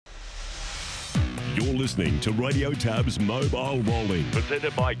You're listening to Radio Tab's Mobile Rolling,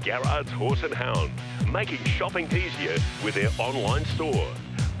 presented by Garrard's Horse and Hound, making shopping easier with their online store.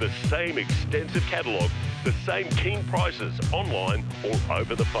 The same extensive catalogue, the same keen prices online or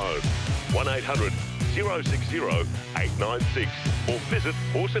over the phone. 1800 060 896 or visit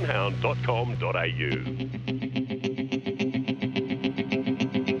horseandhound.com.au.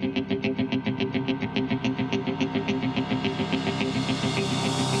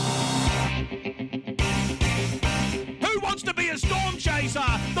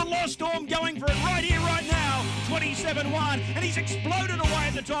 The Lost Storm going for it right here, right now. 27-1, and he's exploded away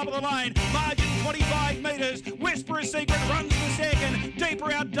at the top of the lane. Margin 25 metres. Whisperer's Secret runs for second.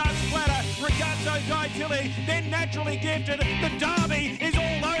 Deeper out, Dutch Platter. Ragazzo Tilly, then Naturally Gifted. The Derby is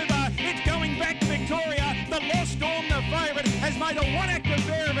all over. It's going back to Victoria. The Lost Storm, the favourite, has made a one-act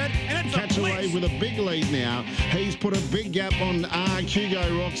affair of it, and it's Catch Away with a big lead now. He's put a big gap on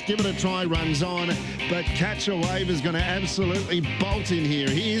Hugo Rocks. Give it a try, runs on, but Catch a Wave is going to absolutely bolt in here.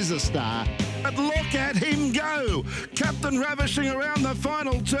 He is a star. But look at him go. Captain Ravishing around the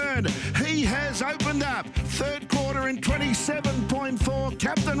final turn. He has opened up. Third quarter in 27.4.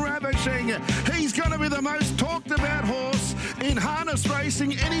 Captain Ravishing. He's going to be the most talked about horse in harness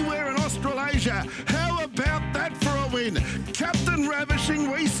racing anywhere in Australasia. How about that for a win? Captain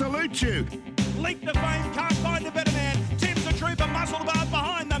Ravishing, we salute you. Leap to Fame, can't find a better man. Tim's a trooper, muscle bar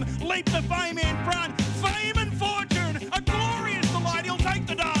behind them. Leap to Fame in front. Fame and Fortune, a glorious delight. He'll take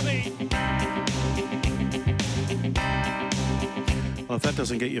the Derby. Well, if that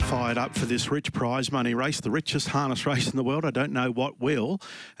doesn't get you fired up for this rich prize money race, the richest harness race in the world, I don't know what will.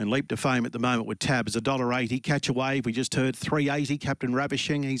 And Leap to Fame at the moment with Tab is $1.80. Catch a Wave, we just heard $3.80. Captain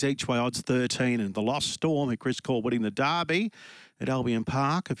Ravishing, he's each way odds 13. And the Lost Storm, who Chris called winning the Derby at Albion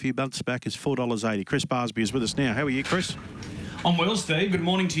Park a few months back, is $4.80. Chris Barsby is with us now. How are you, Chris? I'm well, Steve. Good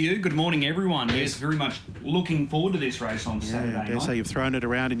morning to you. Good morning, everyone. Yes, very much looking forward to this race on Saturday I dare night. say you've thrown it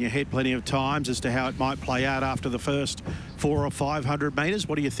around in your head plenty of times as to how it might play out after the first 400 or 500 metres.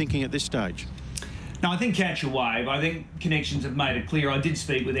 What are you thinking at this stage? No, I think Catch a Wave. I think connections have made it clear. I did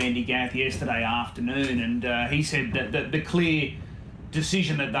speak with Andy Gath yesterday afternoon, and he said that the clear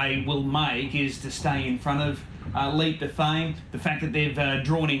decision that they will make is to stay in front of Leap to Fame. The fact that they've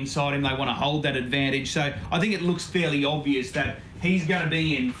drawn inside him, they want to hold that advantage. So I think it looks fairly obvious that he's going to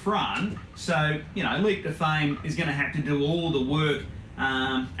be in front. So, you know, Leap to Fame is going to have to do all the work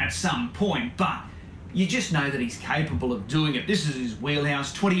at some point. But you just know that he's capable of doing it. This is his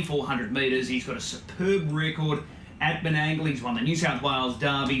wheelhouse, 2,400 metres. He's got a superb record at Benangle. He's won the New South Wales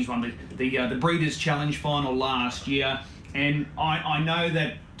Derby. He's won the Breeders' Challenge final last year. And I know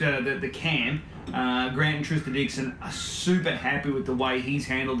that the camp, Grant and Trista Dixon, are super happy with the way he's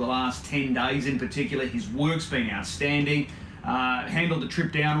handled the last 10 days in particular. His work's been outstanding. Handled the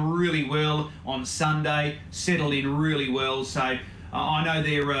trip down really well on Sunday, settled in really well. So I know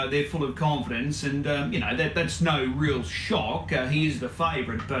they're full of confidence, and you know that's no real shock. He is the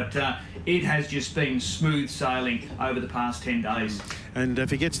favourite, but it has just been smooth sailing over the past 10 days. And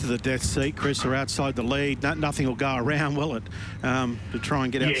if he gets to the death seat, Chris, or outside the lead, nothing will go around, will it, to try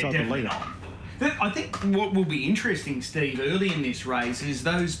and get outside the lead? Not. I think what will be interesting, Steve, early in this race is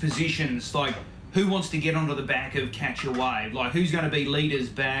those positions, like who wants to get onto the back of Catch a Wave, like who's going to be leaders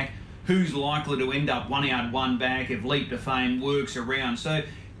back, who's likely to end up 1 out, 1 back if Leap to Fame works around. So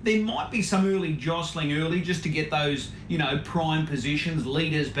there might be some early jostling early just to get those, you know, prime positions,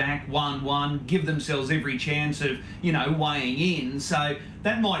 leaders back 1-1, give themselves every chance of, you know, weighing in. So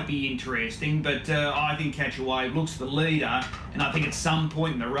that might be interesting, but I think Catch a Wave looks the leader, and I think at some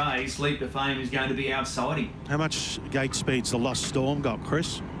point in the race, Leap to Fame is going to be outside him. How much gate speed's the Lost Storm got,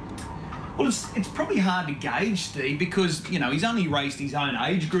 Chris? Well, it's probably hard to gauge, Steve, because, you know, he's only raced his own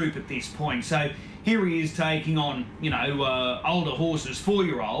age group at this point. So here he is taking on, you know, older horses,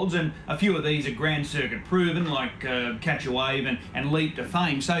 4-year-olds, and a few of these are Grand Circuit proven, like Catch a Wave and Leap to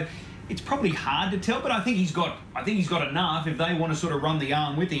Fame. So it's probably hard to tell, but I think he's got enough. If they want to sort of run the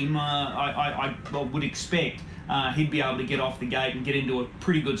arm with him, I would expect he'd be able to get off the gate and get into a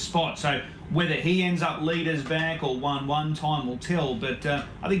pretty good spot. So whether he ends up leaders back or 1-1, time will tell, but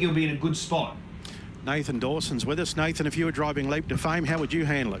I think he'll be in a good spot. Nathan Dawson's with us. Nathan, if you were driving Leap to Fame, how would you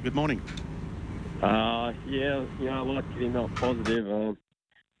handle it? Good morning. Yeah, you know, I like to get him up positive. You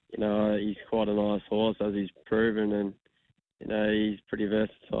know, he's quite a nice horse, as he's proven, and, you know, he's pretty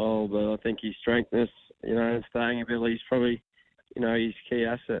versatile, but I think his strengthness, you know, and staying ability is probably, you know, his key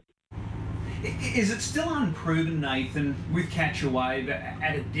asset. Is it still unproven, Nathan, with Catch a Wave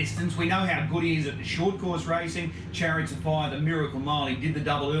at a distance? We know how good he is at the short course racing. Chariots of Fire, the Miracle Mile, he did the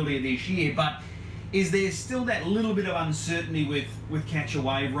double earlier this year, but Is there still that little bit of uncertainty with Catch a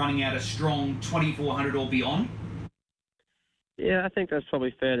Wave running out a strong 2400 or beyond? Yeah, I think that's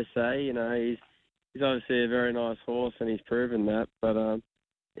probably fair to say. You know, he's obviously a very nice horse, and he's proven that. But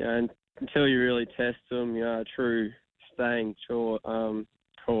you know, until you really test him, you know, a true staying short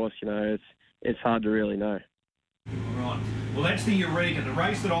course, you know, it's hard to really know. Right. Well, that's the Eureka. The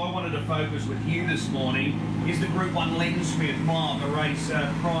race that I wanted to focus with you this morning is the Group 1 Lensmith Mile, the race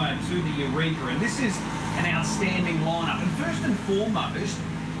prior to the Eureka. And this is an outstanding lineup. And first and foremost,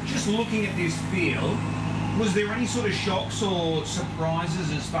 just looking at this field, was there any sort of shocks or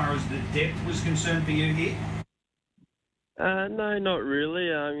surprises as far as the depth was concerned for you here? No, not really.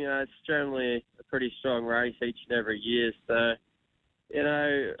 You know, it's generally a pretty strong race each and every year. So, you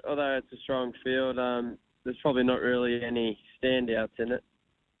know, although it's a strong field, there's probably not really any standouts in it.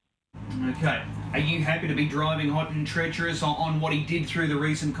 Okay. Are you happy to be driving Hot and Treacherous on what he did through the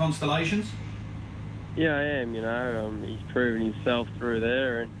recent Constellations? Yeah, I am. You know, he's proven himself through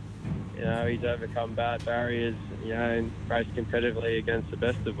there, and you know, he's overcome bad barriers, you know, and raced competitively against the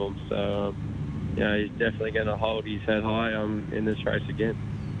best of them. So, you know, he's definitely going to hold his head high in this race again.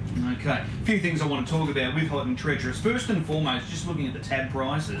 Okay. A few things I want to talk about with Hot and Treacherous. First and foremost, just looking at the tab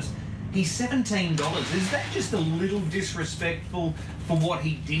prices, he's $17. Is that just a little disrespectful for what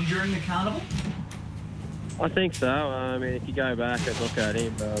he did during the carnival? I think so. I mean, if you go back and look at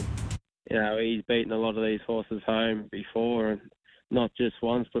him, you know, he's beaten a lot of these horses home before, and not just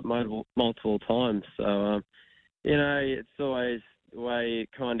once, but multiple times. So, you know, it's always the way it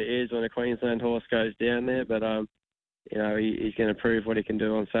kind of is when a Queensland horse goes down there. But, you know, he's going to prove what he can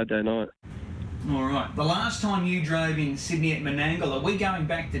do on Saturday night. All right. The last time you drove in Sydney at Menangle, are we going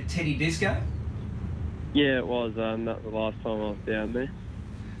back to Teddy Disco? Yeah, it was. That was the last time I was down there.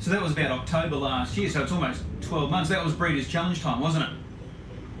 So that was about October last year, so it's almost 12 months. That was Breeders' Challenge time, wasn't it?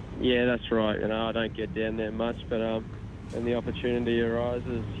 Yeah, that's right. You know, I don't get down there much, but when the opportunity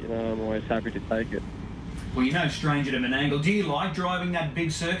arises, you know, I'm always happy to take it. Well, you're no stranger to Menangle. Do you like driving that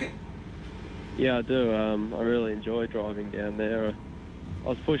big circuit? Yeah, I do. I really enjoy driving down there. I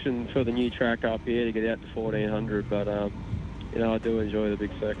was pushing for the new track up here to get out to 1400, but, you know, I do enjoy the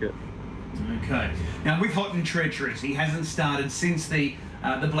big circuit. Okay. Now, with Hot and Treacherous, he hasn't started since the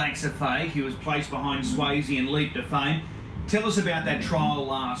Blacks Are Fake. He was placed behind Swayze and Leap to Fame. Tell us about that trial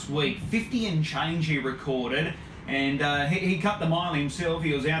last week. 50 and change he recorded, and he cut the mile himself.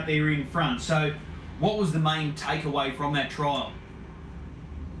 He was out there in front. So what was the main takeaway from that trial?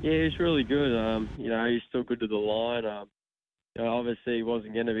 Yeah, he was really good. You know, he's still good to the line. You know, obviously he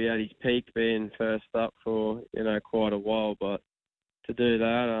wasn't going to be at his peak being first up for, you know, quite a while, but to do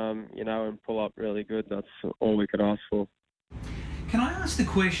that, you know, and pull up really good, that's all we could ask for. Can I ask the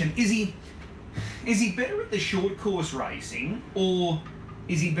question, is he better at the short course racing, or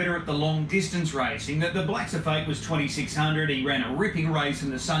is he better at the long distance racing? The Blacks Are Fake was 2600, he ran a ripping race in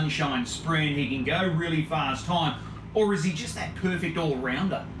the Sunshine Sprint, he can go really fast time, or is he just that perfect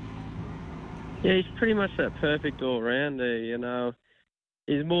all-rounder? Yeah, he's pretty much that perfect all-rounder, you know.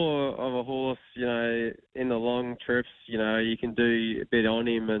 He's more of a horse, you know, in the long trips, you know, you can do a bit on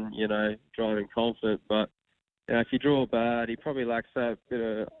him and, you know, driving confident, but you know, if you draw bad, he probably lacks that bit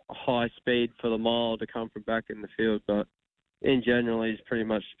of high speed for the mile to come from back in the field. But in general, he's pretty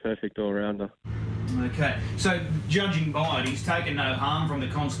much perfect all-rounder. Okay, so judging by it, he's taken no harm from the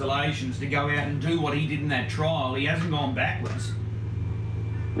Constellations to go out and do what he did in that trial. He hasn't gone backwards.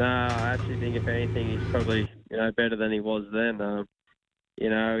 No, I actually think if anything, he's probably, you know, better than he was then. You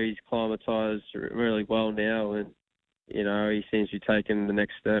know, he's acclimatised really well now, and you know, he seems to be taking the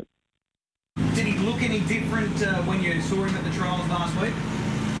next step. Did he look any different when you saw him at the trials last week?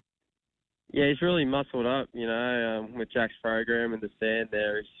 Yeah, he's really muscled up, you know, with Jack's program and the stand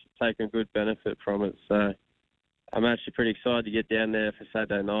there. He's taken good benefit from it. So I'm actually pretty excited to get down there for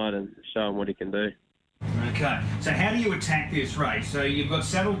Saturday night and show him what he can do. Okay, so how do you attack this race? So you've got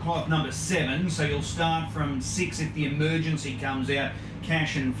saddlecloth number 7, so you'll start from 6 if the emergency comes out,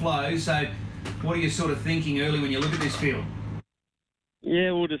 Cash and Flow. So what are you sort of thinking early when you look at this field?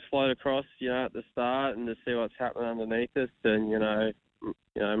 Yeah, we'll just float across, you know, at the start and just see what's happening underneath us, and you know,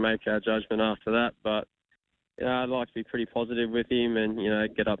 make our judgment after that. But you know, I'd like to be pretty positive with him, and you know,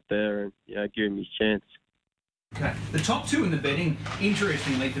 get up there and you know, give him his chance. Okay, the top 2 in the betting,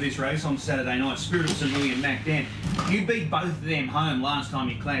 interestingly, for this race on Saturday night, Spirit of St. Louis and Mac Dan. You beat both of them home last time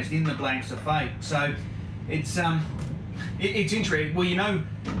you clashed in the Blacks Are Fake. So it's interesting. Well, you know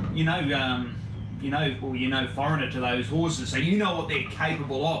foreigner to those horses, so you know what they're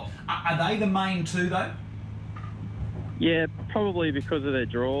capable of. Are they the main 2 though? Yeah, probably because of their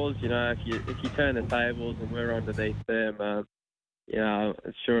draws. You know, if you turn the tables and we're underneath them, you know,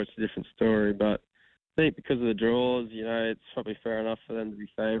 sure it's a different story. But I think because of the draws, it's probably fair enough for them to be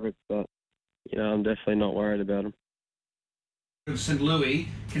favourites, but, I'm definitely not worried about them. St Louis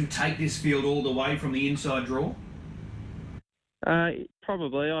can take this field all the way from the inside draw?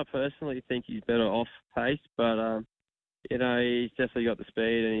 Probably. I personally think he's better off pace, but, he's definitely got the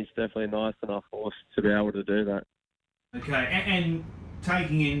speed and he's definitely a nice enough horse to be able to do that. Okay, and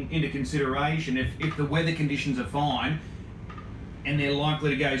taking into consideration, if the weather conditions are fine and they're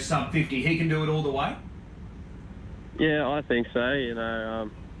likely to go sub 50, he can do it all the way? Yeah, I think so.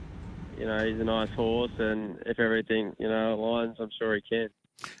 He's a nice horse, and if everything, aligns, I'm sure he can.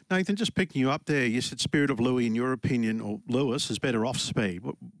 Nathan, just picking you up there, you said Spirit of Louis, in your opinion, or Lewis, is better off speed.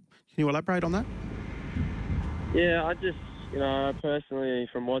 Can you elaborate on that? Yeah, I just, personally,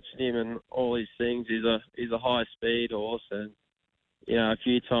 from watching him and all these things, he's a high speed horse, and a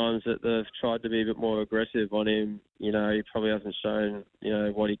few times that they've tried to be a bit more aggressive on him, he probably hasn't shown,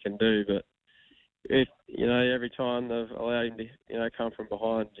 what he can do. But if, every time they've allowed him to, come from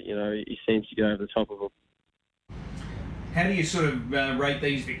behind, he seems to go over the top of them. How do you sort of rate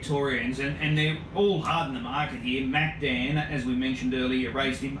these Victorians? And they're all hard in the market here. Mac Dan, as we mentioned earlier,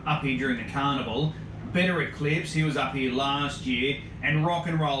 raced him up here during the carnival. Better Eclipse, he was up here last year. And Rock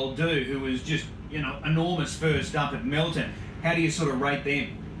and Roll Do, who was just, enormous first up at Melton. How do you sort of rate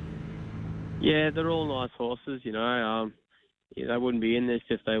them? Yeah, they're all nice horses, they wouldn't be in this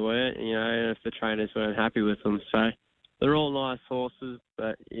if they weren't, and if the trainers weren't happy with them. So they're all nice horses,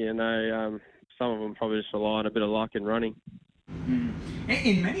 but, some of them probably just rely on a bit of luck in running.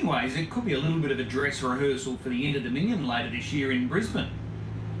 In many ways, it could be a little bit of a dress rehearsal for the Inter-Dominion later this year in Brisbane.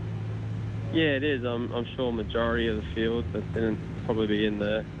 Yeah, it is. I'm sure majority of the field, but then probably be in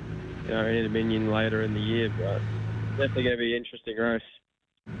the Inter-Dominion later in the year. But definitely going to be an interesting race.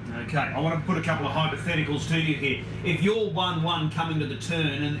 Okay, I want to put a couple of hypotheticals to you here. If you're 1-1 coming to the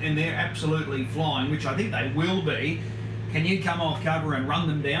turn and they're absolutely flying, which I think they will be, can you come off cover and run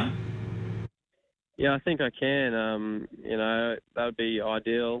them down? Yeah, I think I can. That would be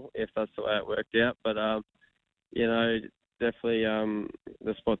ideal if that's the way it worked out. But, definitely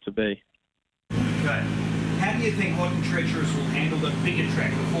the spot to be. Okay. How do you think Hot and Treacherous will handle the bigger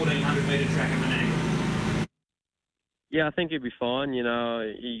track, the 1,400-metre track at Menangle? Yeah, I think he'll be fine.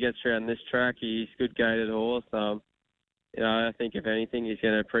 He gets around this track. He's a good gaited horse. I think if anything, he's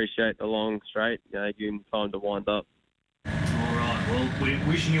going to appreciate the long straight. Give him time to wind up. Well, we're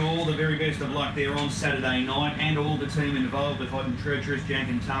wishing you all the very best of luck there on Saturday night, and all the team involved with Hot and Treacherous, Jack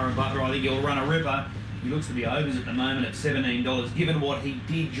and Tara Butler. I think you'll run a ripper. He looks to be overs at the moment at $17, given what he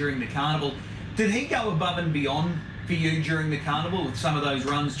did during the carnival. Did he go above and beyond for you during the carnival with some of those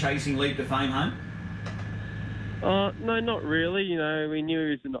runs chasing Leap to Fame home? No, not really. We knew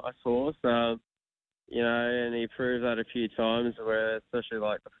he was a nice horse, and he proved that a few times, where especially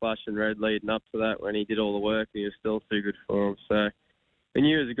like the Flush and Red leading up to that, when he did all the work, he was still too good for him. So we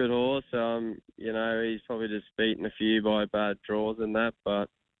knew he was a good horse. He's probably just beaten a few by bad draws and that, but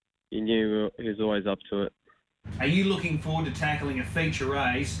he knew he was always up to it. Are you looking forward to tackling a feature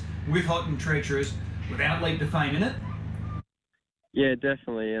race with Hot and Treacherous without Leap to Fame in it? Yeah,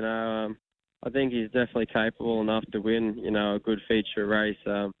 definitely. I think he's definitely capable enough to win, a good feature race.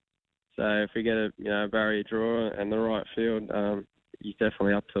 So if we get a barrier draw and the right field, he's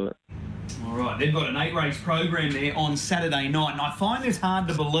definitely up to it. All right, they've got an 8-race program there on Saturday night, and I find this hard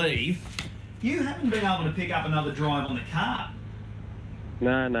to believe. You haven't been able to pick up another drive on the card.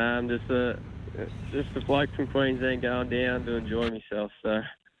 No, I'm just a bloke from Queensland going down to enjoy myself. So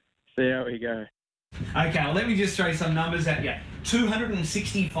see how we go. Okay, well, let me just throw some numbers at you.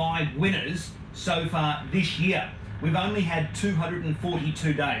 265 winners so far this year. We've only had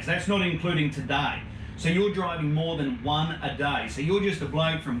 242 days. That's not including today. So you're driving more than one a day. So you're just a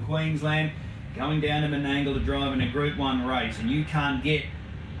bloke from Queensland going down to Menangle to drive in a Group 1 race, and you can't get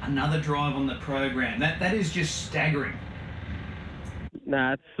another drive on the program. That is just staggering.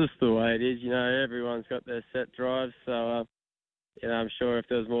 Nah, it's just the way it is. Everyone's got their set drives. So, I'm sure if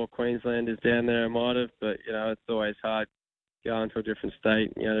there was more Queenslanders down there, I might have. But, it's always hard going to a different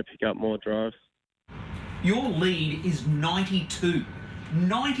state, to pick up more drives. Your lead is 92.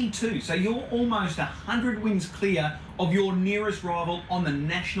 92. So you're almost 100 wins clear of your nearest rival on the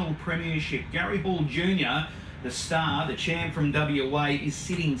national premiership. Gary Hall Jr., the star, the champ from WA, is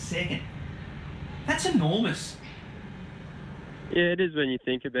sitting second. That's enormous. Yeah, it is when you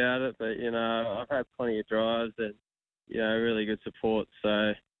think about it. But, I've had plenty of drives and, really good support.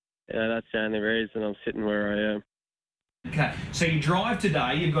 So, that's the only reason I'm sitting where I am. Okay, so you drive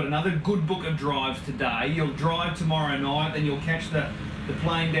today, you've got another good book of drives today, you'll drive tomorrow night, then you'll catch the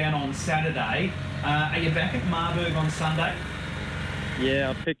plane down on Saturday. Are you back at Marburg on Sunday?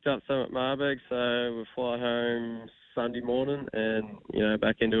 Yeah, I picked up some at Marburg, so we'll fly home Sunday morning and,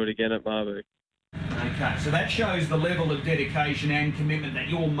 back into it again at Marburg. Okay, so that shows the level of dedication and commitment that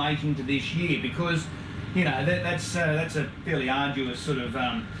you're making to this year, because, that's a fairly arduous sort of,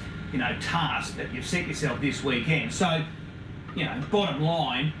 task that you've set yourself this weekend. So, bottom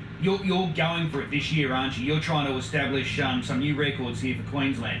line, you're going for it this year, aren't you? You're trying to establish some new records here for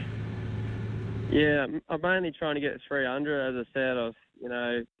Queensland. Yeah, I'm mainly trying to get 300. As I said, I've,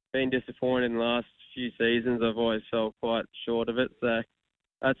 been disappointed in the last few seasons. I've always felt quite short of it, so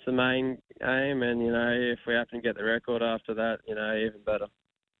that's the main aim. And, if we happen to get the record after that, even better.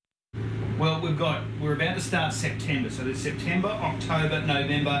 Well, we're about to start September, so there's September, October,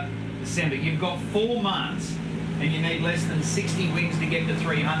 November, December. You've got 4 months, and you need less than 60 wins to get to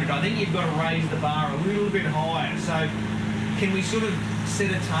 300. I think you've got to raise the bar a little bit higher. So can we sort of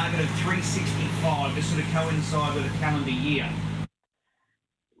set a target of 365 to sort of coincide with a calendar year?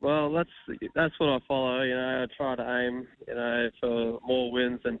 Well, that's what I follow. I try to aim, for more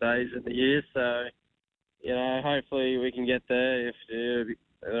wins than days in the year. So, hopefully we can get there. If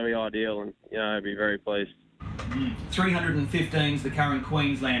that'll be ideal, and I'd be very pleased. 315 is the current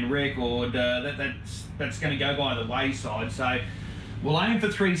Queensland record. That's going to go by the wayside. So we'll aim for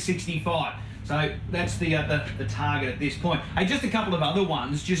 365. So that's the target at this point. Hey, just a couple of other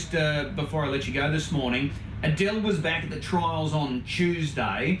ones, just before I let you go this morning. Adele was back at the trials on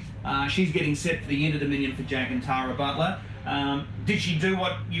Tuesday. She's getting set for the Inter-Dominion for Jack and Tara Butler. Did she do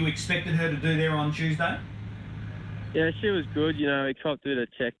what you expected her to do there on Tuesday? Yeah, she was good. We copped a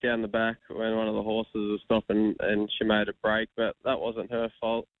check down the back when one of the horses was stopping and she made a break, but that wasn't her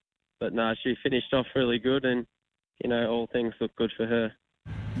fault. But no, she finished off really good and, all things look good for her.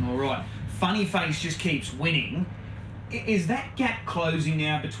 All right. Funny Face just keeps winning. Is that gap closing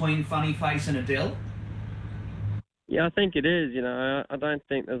now between Funny Face and Adele? Yeah, I think it is. I don't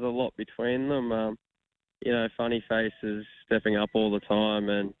think there's a lot between them. Funny Face is stepping up all the time,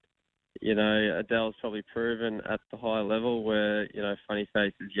 and Adele's probably proven at the high level where Funny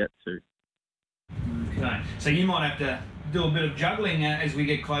Face is yet to. Okay, so you might have to do a bit of juggling as we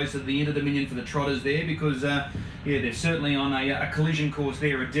get closer to the Inter-Dominion for the trotters there, because they're certainly on a collision course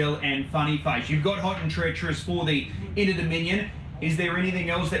there, Adele and Funny Face. You've got Hot and Treacherous for the Inter-Dominion. Is there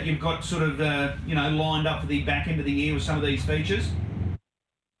anything else that you've got sort of, lined up for the back end of the year with some of these features?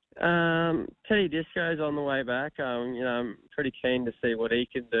 Teddy Disco's on the way back. I'm pretty keen to see what he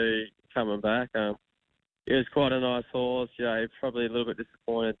can do coming back. He was quite a nice horse. Probably a little bit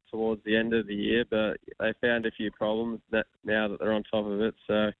disappointed towards the end of the year, but they found a few problems now that they're on top of it.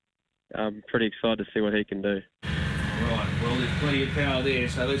 So I'm pretty excited to see what he can do. Right, well, there's plenty of power there,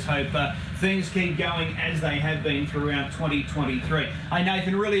 so let's hope things keep going as they have been throughout 2023. Hey,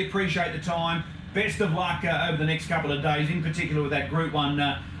 Nathan, really appreciate the time. Best of luck over the next couple of days, in particular with that Group 1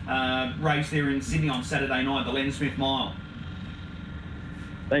 race there in Sydney on Saturday night, the Len Smith Mile.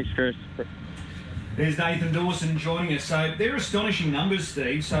 Thanks, Chris. There's Nathan Dawson joining us. So they're astonishing numbers,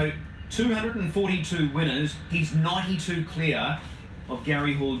 Steve. So 242 winners. He's 92 clear of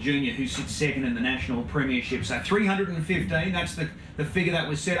Gary Hall Jr., who sits second in the National Premiership. So 315, that's the figure that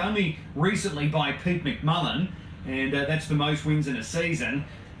was set only recently by Pete McMullen, and that's the most wins in a season.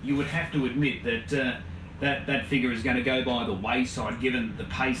 You would have to admit that that figure is going to go by the wayside given the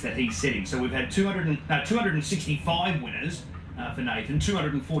pace that he's setting. So we've had 265 winners for Nathan,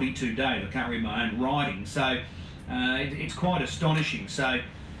 242 days. I can't read my own writing. So it's quite astonishing. So,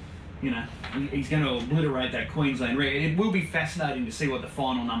 he's going to obliterate that Queensland record. It will be fascinating to see what the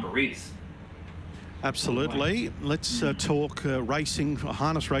final number is. Absolutely. Let's talk racing,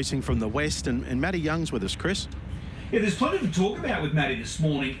 harness racing from the West. And Matty Young's with us, Chris. Yeah, there's plenty to talk about with Matty this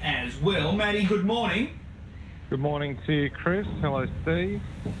morning as well. Matty, good morning. Good morning to you, Chris. Hello, Steve.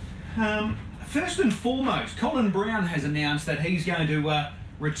 First and foremost, Colin Brown has announced that he's going to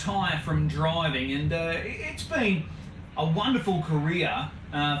retire from driving, and it's been a wonderful career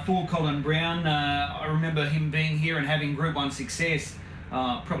for Colin Brown. I remember him being here and having Group 1 success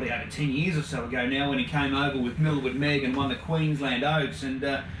probably over 10 years or so ago now, when he came over with Millwood Meg and won the Queensland Oaks, and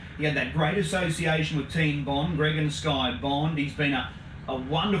he had that great association with Team Bond, Greg and Sky Bond. He's been a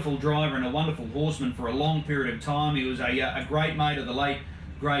wonderful driver and a wonderful horseman for a long period of time. He was a great mate of the late,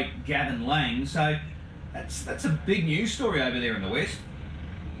 great Gavin Lang. So that's a big news story over there in the West.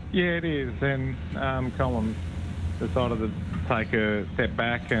 Yeah, it is. And Colin decided to take a step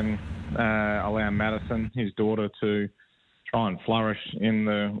back and allow Madison, his daughter, to try and flourish in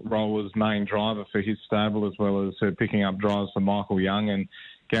the role as main driver for his stable, as well as picking up drives for Michael Young and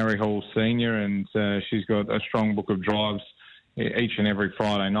Gary Hall Sr. And she's got a strong book of drives each and every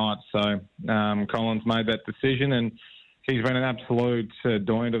Friday night. So Colin's made that decision, and he's been an absolute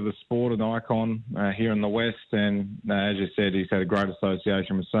doyen of the sport, an icon here in the West. And as you said, he's had a great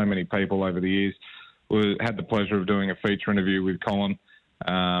association with so many people over the years. We had the pleasure of doing a feature interview with Colin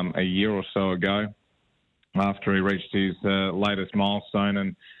a year or so ago after he reached his latest milestone.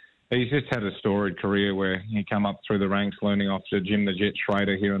 And he's just had a storied career where he came up through the ranks, learning off Jim the Jet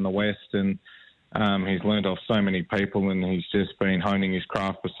Schrader here in the West. And he's learned off so many people, and he's just been honing his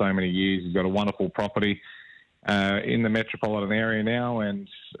craft for so many years. He's got a wonderful property in the metropolitan area now, and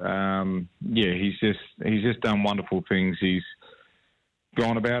he's just done wonderful things. He's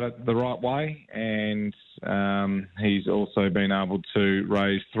gone about it the right way, and he's also been able to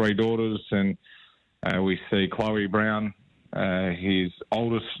raise 3 daughters, and we see Chloe Brown, his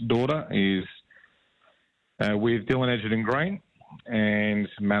oldest daughter, is with Dylan Edgerton Green, and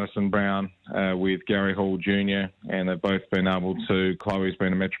Madison Brown with Gary Hall Jr. And they've both been able to, Chloe's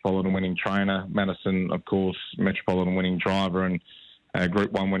been a Metropolitan winning trainer, Madison, of course, Metropolitan winning driver and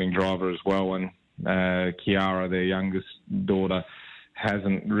Group 1 winning driver as well. And Kiara, their youngest daughter,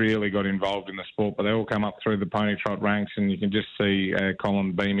 hasn't really got involved in the sport, but they all come up through the pony trot ranks, and you can just see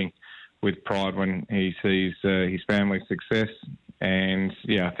Colin beaming with pride when he sees his family's success. And,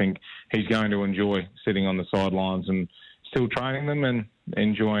 I think he's going to enjoy sitting on the sidelines and still training them and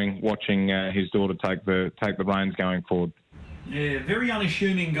enjoying watching his daughter take the reins going forward. Yeah, very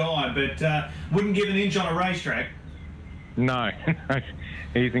unassuming guy, but wouldn't give an inch on a racetrack. No,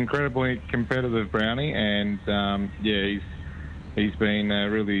 he's incredibly competitive, Brownie, and he's been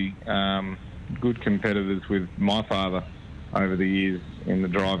really good competitors with my father over the years in the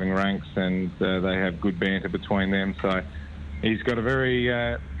driving ranks, and they have good banter between them. So he's got a very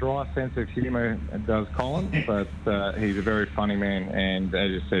dry sense of humour, does Colin, but he's a very funny man and,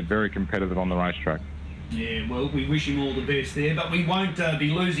 as you said, very competitive on the racetrack. Yeah, well, we wish him all the best there, but we won't be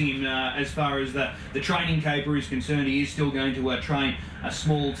losing him as far as the training caper is concerned. He is still going to train a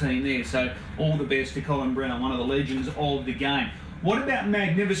small team there, so all the best to Colin Brown, one of the legends of the game. What about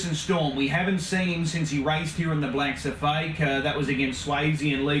Magnificent Storm? We haven't seen him since he raced here in the Blacks Are Fake. That was against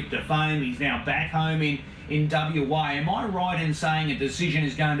Swayze and Leap to Fame. He's now back home in WA. Am I right in saying a decision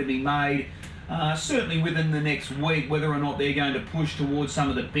is going to be made, certainly within the next week, whether or not they're going to push towards some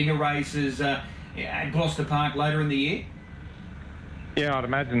of the bigger races at Gloucester Park later in the year? Yeah, I'd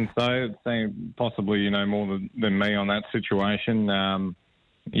imagine so. Possibly, more than me on that situation. I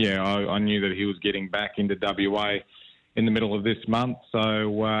knew that he was getting back into WA in the middle of this month.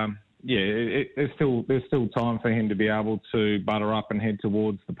 So, there's still time for him to be able to butter up and head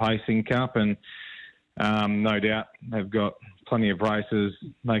towards the Pacing Cup. And no doubt they've got plenty of races.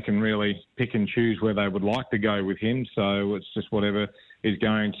 They can really pick and choose where they would like to go with him. So it's just whatever is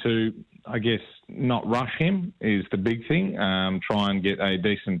going to, I guess, not rush him is the big thing. Try and get a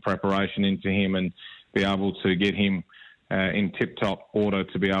decent preparation into him and be able to get him in tip-top order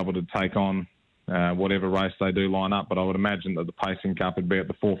to be able to take on whatever race they do line up. But I would imagine that the Pacing Cup would be at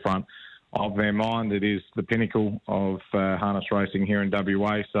the forefront of their mind. It is the pinnacle of harness racing here in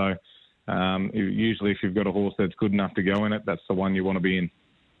WA. So usually if you've got a horse that's good enough to go in it, that's the one you want to be in.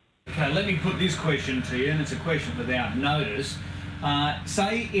 Okay, let me put this question to you, and it's a question without notice.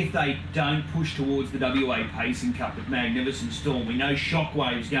 Say if they don't push towards the WA Pacing Cup at Magnificent Storm, we know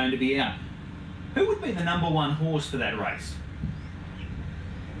Shockwave's going to be out. Who would be the number one horse for that race?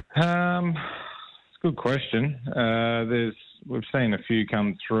 It's a good question. We've seen a few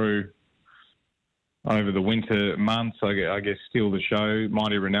come through over the winter months. I guess Steal the Show,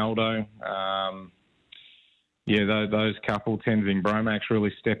 Mighty Ronaldo. Those couple, Tenzing Bromax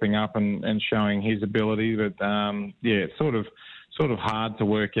really stepping up and showing his ability. But it's sort of hard to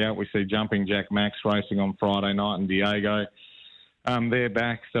work out. We see Jumping Jack Max racing on Friday night in Diego. They're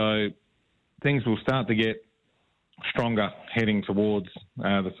back, so things will start to get stronger heading towards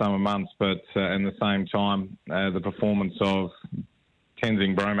the summer months. But at the same time, the performance of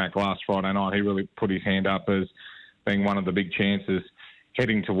Tenzing Bromax last Friday night, he really put his hand up as being one of the big chances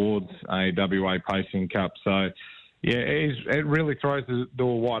heading towards a WA Pacing Cup. So, it really throws the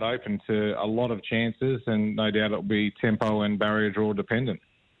door wide open to a lot of chances, and no doubt it'll be tempo and barrier draw dependent.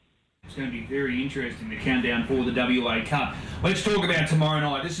 It's going to be very interesting, the countdown for the WA Cup. Let's talk about tomorrow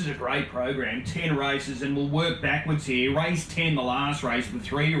night. This is a great program, 10 races, and we'll work backwards here. Race 10, the last race, the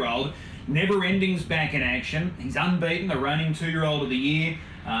 3-year-old. Never Ending's back in action. He's unbeaten, the reigning 2-year-old of the year.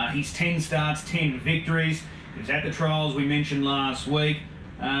 He's 10 starts, 10 victories. He was at the trials we mentioned last week.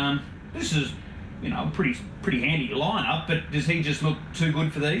 This is, pretty handy lineup, but does he just look too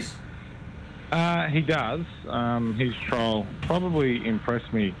good for these? He does. His trial probably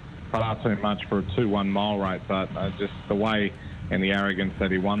impressed me far too much for a 2-1 mile rate, but just the way and the arrogance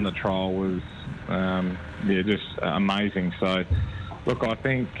that he won the trial was, just amazing. So, look, I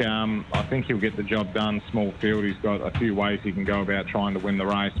think he'll get the job done. Small field, he's got a few ways he can go about trying to win the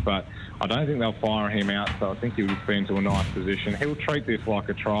race, but I don't think they'll fire him out. So I think he'll be into a nice position. He'll treat this like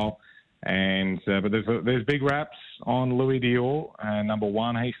a trial, and but there's big raps on Louis Dior, number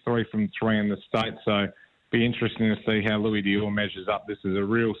one. He's 3 from 3 in the state, so be interesting to see how Louis Dior measures up. This is a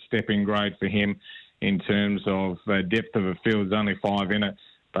real step-in grade for him in terms of depth of a field. There's only 5 in it.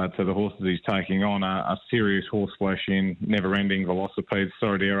 But the horses he's taking on are serious horseflesh in Never Ending, Velocipede,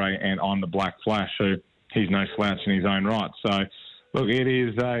 Sorodere, and On the Black Flash, who he's no slouch in his own right. So, look, it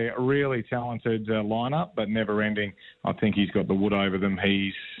is a really talented lineup, but Never Ending, I think he's got the wood over them.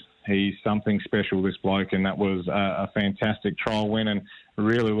 He's something special, this bloke, and that was a fantastic trial win, and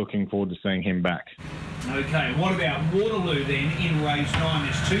really looking forward to seeing him back. Okay, what about Waterloo then in race 9?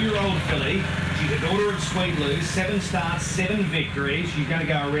 This 2-year-old filly, she's a daughter of Sweet Lou, 7 starts, 7 victories. She's going to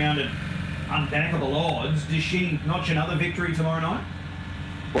go around at unbackable odds. Does she notch another victory tomorrow night?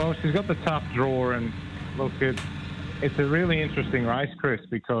 Well, she's got the tough draw, and look, it's a really interesting race, Chris,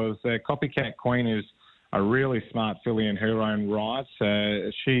 because Copycat Queen is a really smart filly in her own right.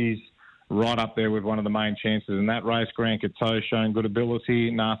 She's right up there with one of the main chances in that race. Grand Coteau showing good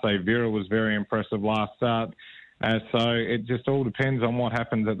ability. Nase Vera was very impressive last start. So it just all depends on what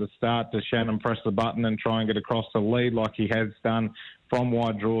happens at the start. Does Shannon press the button and try and get across the lead like he has done from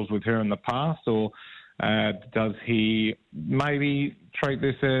wide draws with her in the past, or does he maybe treat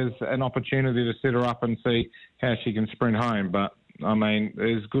this as an opportunity to set her up and see how she can sprint home? But, I mean,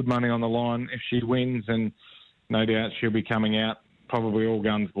 there's good money on the line if she wins, and no doubt she'll be coming out probably all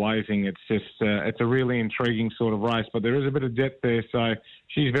guns blazing. It's just it's a really intriguing sort of race, but there is a bit of depth there. So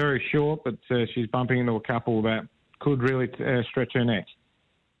she's very short, but she's bumping into a couple that could really stretch her neck.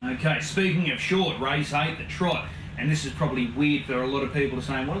 Okay, speaking of short, race 8, the trot, and this is probably weird for a lot of people to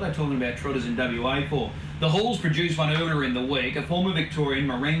say, what are they talking about trotters in WA for? The Halls produced one earlier in the week. A former Victorian,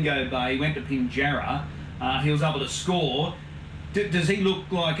 Marengo Bay, went to Pinjarra. He was able to score. Does he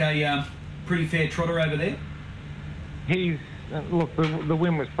look like a pretty fair trotter over there? Look, the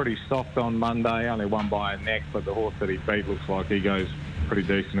win was pretty soft on Monday, only won by a neck, but the horse that he beat looks like he goes pretty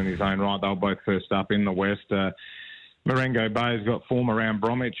decent in his own right. They were both first up in the West. Marengo Bay's got form around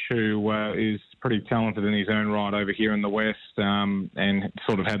Bromwich, who is pretty talented in his own right over here in the West, and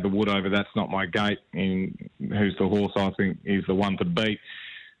sort of had the wood over That's Not My Gate, who's the horse I think is the one to beat,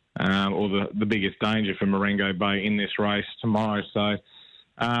 or the biggest danger for Marengo Bay in this race tomorrow. So,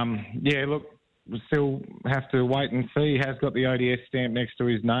 look, we still have to wait and see. He has got the ODS stamp next to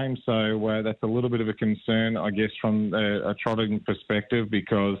his name, so that's a little bit of a concern, I guess, from a trotting perspective,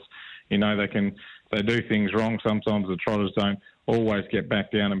 because, you know, they do things wrong. Sometimes the trotters don't always get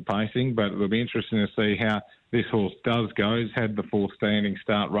back down and pacing, but it'll be interesting to see how this horse does go. He's had the 4 standing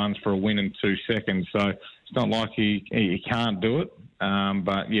start runs for a win in 2 seconds, so it's not like he can't do it.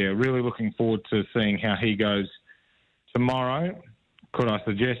 But, really looking forward to seeing how he goes tomorrow. Could I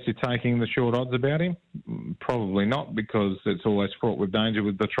suggest you're taking the short odds about him? Probably not, because it's always fraught with danger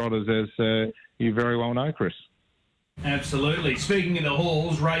with the trotters, as you very well know, Chris. Absolutely. Speaking of the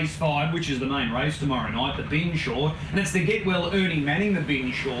Halls, race 5, which is the main race tomorrow night, the Binshaw, and it's the Get Well Ernie Manning, the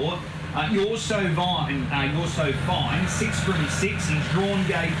Binshaw. You're so fine. 6 from 6. He's drawn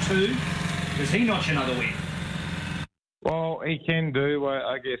gate 2. Does he notch another win? Well, he can do.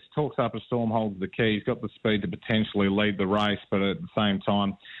 I guess Talks Up a Storm holds the key. He's got the speed to potentially lead the race, but at the same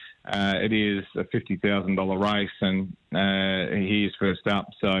time, it is a $50,000 race, and he is first up.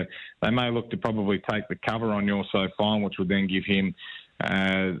 So they may look to probably take the cover on You're So Fine, which would then give him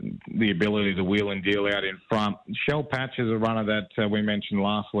the ability to wheel and deal out in front. Shell Patch is a runner that we mentioned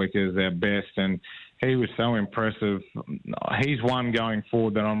last week as our best, and he was so impressive. He's one going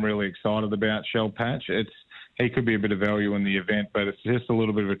forward that I'm really excited about, Shell Patch. He could be a bit of value in the event, but it's just a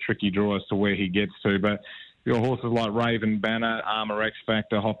little bit of a tricky draw as to where he gets to. But your horses like Raven Banner, Armour X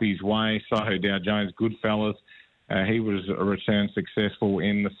Factor, Hoppy's Way, Soho Dow Jones, Goodfellas, he was a return successful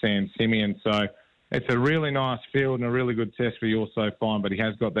in the San Simeon. So it's a really nice field and a really good test for You're So Fine, but he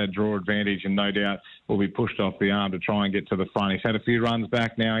has got that draw advantage and no doubt will be pushed off the arm to try and get to the front. He's had a few runs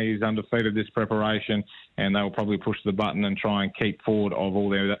back now. He's undefeated this preparation, and they'll probably push the button and try and keep forward of all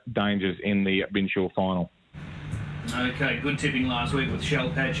their dangers in the Binshaw final. Okay, good tipping last week with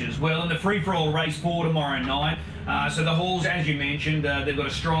Shell Patch as well. And the free-for-all race 4 tomorrow night. So the Halls, as you mentioned, they've got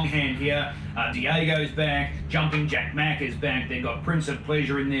a strong hand here. Diego's back. Jumping Jack Mack is back. They've got Prince of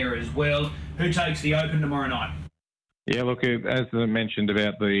Pleasure in there as well. Who takes the Open tomorrow night? Yeah, look, as I mentioned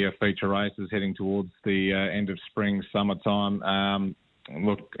about the feature races heading towards the end of spring, summertime,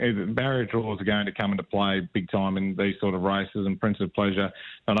 look, barrier draws are going to come into play big time in these sort of races, and Prince of Pleasure,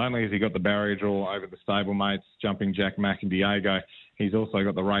 not only has he got the barrier draw over the stablemates, Jumping Jack, Mac and Diego, he's also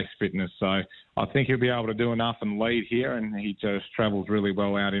got the race fitness. So I think he'll be able to do enough and lead here, and he just travels really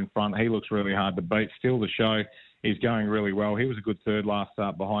well out in front. He looks really hard to beat. Still the show is going really well. He was a good third last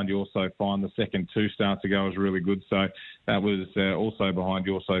start behind You're So Fine. The second 2 starts ago was really good. So that was also behind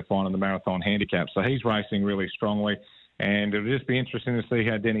You're So Fine in the marathon handicap. So he's racing really strongly. And it'll just be interesting to see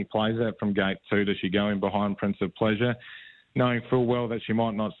how Denny plays that from gate 2. Does she go in behind Prince of Pleasure, knowing full well that she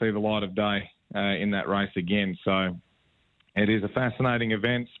might not see the light of day in that race again. So it is a fascinating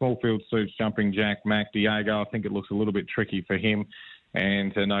event. Small field suits, Jumping Jack, Mac, Diego. I think it looks a little bit tricky for him.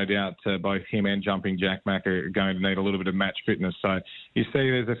 And no doubt both him and Jumping Jack Mac are going to need a little bit of match fitness. So you see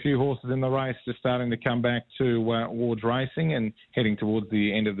there's a few horses in the race just starting to come back towards racing and heading towards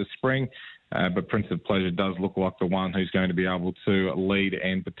the end of the spring. But Prince of Pleasure does look like the one who's going to be able to lead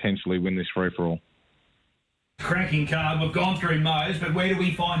and potentially win this free-for-all. Cracking card. We've gone through most, but where do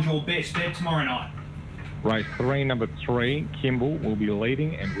we find your best bet tomorrow night? Race 3, number 3, Kimball will be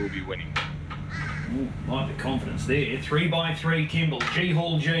leading and will be winning. Ooh, like the confidence there. 3x3 Kimball, G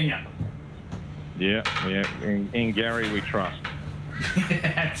Hall Jr. Yeah. In Gary we trust.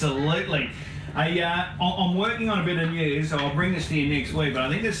 Absolutely. I'm working on a bit of news, so I'll bring this to you next week. But I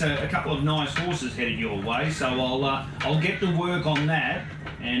think there's a couple of nice horses headed your way, so I'll get to work on that,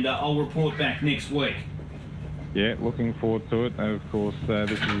 and I'll report back next week. Yeah, looking forward to it. Of course,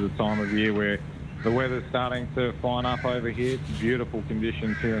 this is the time of year where the weather's starting to fine up over here. It's beautiful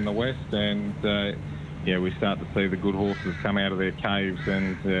conditions here in the west, and we start to see the good horses come out of their caves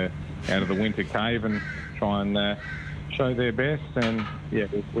and out of the winter cave and try and show their best. And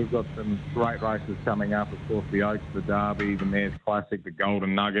we've got some great races coming up. Of course, the Oaks, the Derby, the Mares Classic, the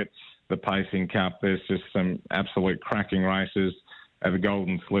Golden Nugget, the Pacing Cup. There's just some absolute cracking races. The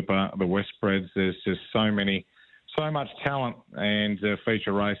Golden Slipper, the West Spreads. There's just so much talent and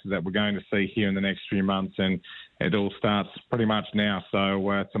feature races that we're going to see here in the next few months, and it all starts pretty much now.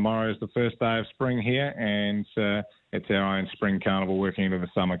 So tomorrow is the first day of spring here, and it's our own spring carnival working into the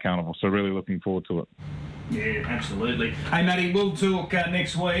summer carnival. So really looking forward to it. Yeah, absolutely. Hey, Matty, we'll talk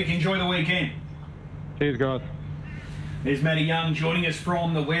next week. Enjoy the weekend. Cheers, guys. There's Matty Young joining us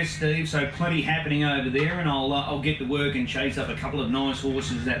from the West, Steve, so plenty happening over there, and I'll get to work and chase up a couple of nice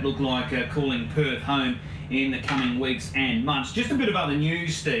horses that look like calling Perth home in the coming weeks and months. Just a bit of other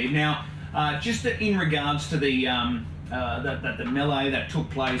news, Steve. Now, just in regards to the melee that took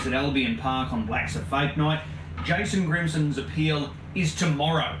place at Albion Park on Blacks of Fate night, Jason Grimson's appeal is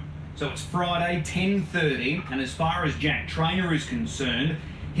tomorrow. So it's Friday, 10:30, and as far as Jack Trainer is concerned,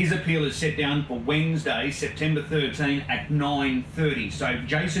 his appeal is set down for Wednesday, September 13 at 9:30. So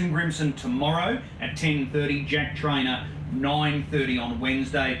Jason Grimson tomorrow at 10:30, Jack Trainer 9:30 on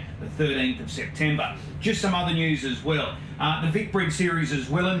Wednesday, the 13th of September. Just some other news as well. The Vic Bred Series is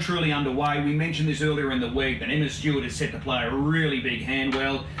well and truly underway. We mentioned this earlier in the week that Emma Stewart is set to play a really big hand.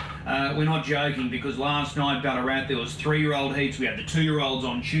 Well, we're not joking, because last night, Ballarat, there was 3-year-old heats. We had the 2-year-olds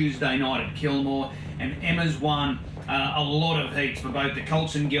on Tuesday night at Kilmore, and Emma's won a lot of heats for both the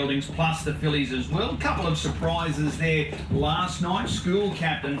Colts and Geldings, plus the fillies as well. A couple of surprises there last night. School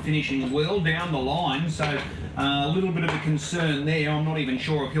Captain finishing well down the line, so a little bit of a concern there. I'm not even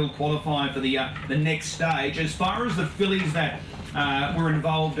sure if he'll qualify for the next stage. As far as the fillies that were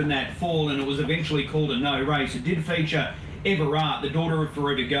involved in that fall, and it was eventually called a no race, it did feature Everart, the daughter of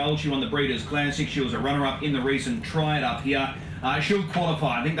Forever Gold. She won the Breeders' Classic. She was a runner-up in the recent Triad up here. She'll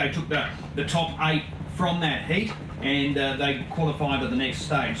qualify. I think they took the top 8 from that heat, and they qualify to the next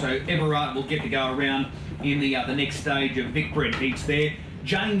stage. So Everart will get to go around in the next stage of Vic Bred heats there.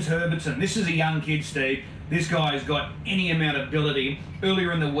 James Herbertson, this is a young kid, Steve. This guy's got any amount of ability.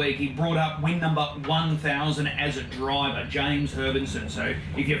 Earlier in the week, he brought up win number 1,000 as a driver, James Herbertson. So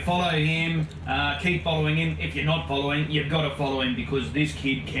if you follow him, keep following him. If you're not following, you've got to follow him, because this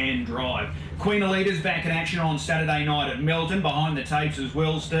kid can drive. Queen Elita's back in action on Saturday night at Melton, behind the tapes as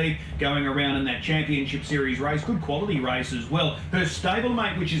well, Steve, going around in that Championship Series race. Good quality race as well. Her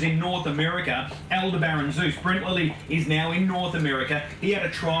stablemate, which is in North America, Aldebaran Zeus. Brent Lilly is now in North America. He had a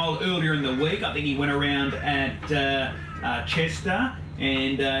trial earlier in the week. I think he went around at Chester,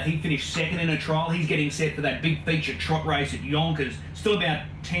 and he finished second in a trial. He's getting set for that big feature trot race at Yonkers. Still about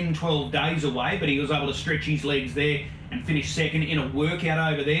 10-12 days away, but he was able to stretch his legs there and finish second in a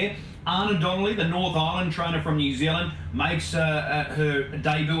workout over there. Anna Donnelly, the North Island trainer from New Zealand, makes her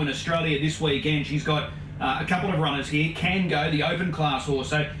debut in Australia this weekend. She's got a couple of runners here. Can Go, the open class horse.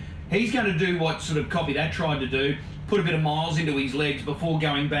 So he's going to do what sort of Copy That tried to do, put a bit of miles into his legs before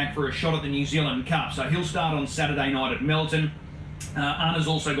going back for a shot at the New Zealand Cup. So he'll start on Saturday night at Melton. Anna's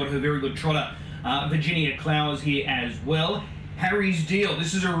also got her very good trotter, Virginia Clowers, here as well. Harry's Deal.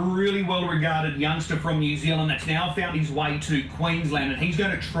 This is a really well-regarded youngster from New Zealand that's now found his way to Queensland, and he's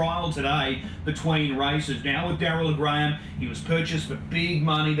going to trial today between races. Now with Darryl Graham, he was purchased for big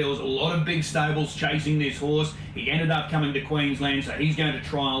money. There was a lot of big stables chasing this horse. He ended up coming to Queensland, so he's going to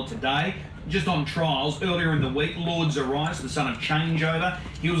trial today. Just on trials, earlier in the week, Lord Zarice, the son of Changeover,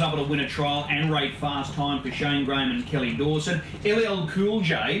 he was able to win a trial and rate fast time for Shane Graham and Kelly Dawson. LL Cool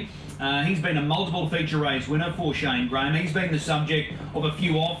J, he's been a multiple feature race winner for Shane Graham. He's been the subject of a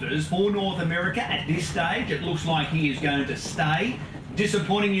few offers for North America. At this stage, it looks like he is going to stay.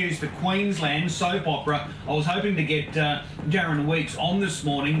 Disappointing news for Queensland soap opera. I was hoping to get Darren Weeks on this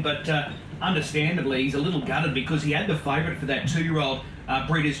morning, but understandably, he's a little gutted because he had the favourite for that 2-year-old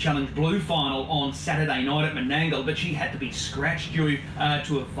Breeders' Challenge Blue final on Saturday night at Menangle, but she had to be scratched due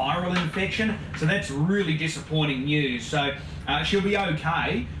to a viral infection. So that's really disappointing news. So she'll be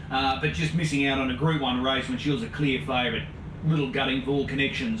okay, but just missing out on a Group 1 race when she was a clear favourite. Little gutting for all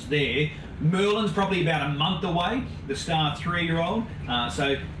connections there. Merlin's probably about a month away, the star 3-year-old,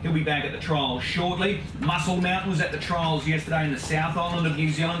 so he'll be back at the trials shortly. Muscle Mountain was at the trials yesterday in the South Island of New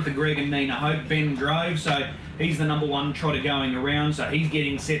Zealand for Greg and Nina Hope. Ben drove, so he's the #1 trotter going around, so he's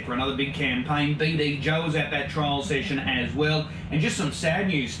getting set for another big campaign. BD Joe was at that trial session as well. And just some sad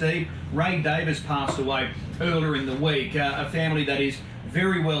news, Steve. Ray Davis passed away earlier in the week, a family that is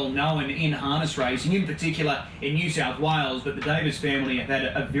very well known in harness racing, in particular in New South Wales, but the Davis family have had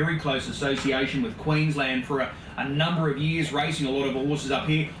a very close association with Queensland for a number of years, racing a lot of horses up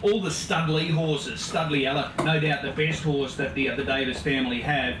here. All the Studley horses, Studley Ella, no doubt the best horse that the Davis family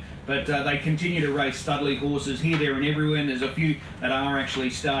have, but they continue to race Studley horses here, there and everywhere, and there's a few that are actually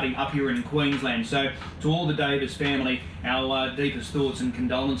starting up here in Queensland. So to all the Davis family, our deepest thoughts and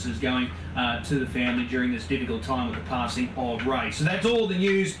condolences going to the family during this difficult time with the passing of Ray. So that's all the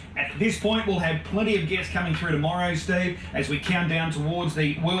news at this point. We'll have plenty of guests coming through tomorrow, Steve, as we count down towards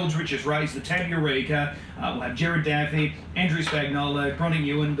the world's richest race, the Tab Eureka. We'll have Jared Daffy, Andrew Spagnolo, Bronte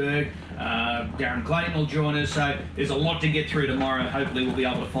Neuenberg, Darren Clayton will join us. So there's a lot to get through tomorrow. Hopefully we'll be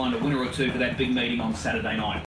able to find a winner or two for that big meeting on Saturday night.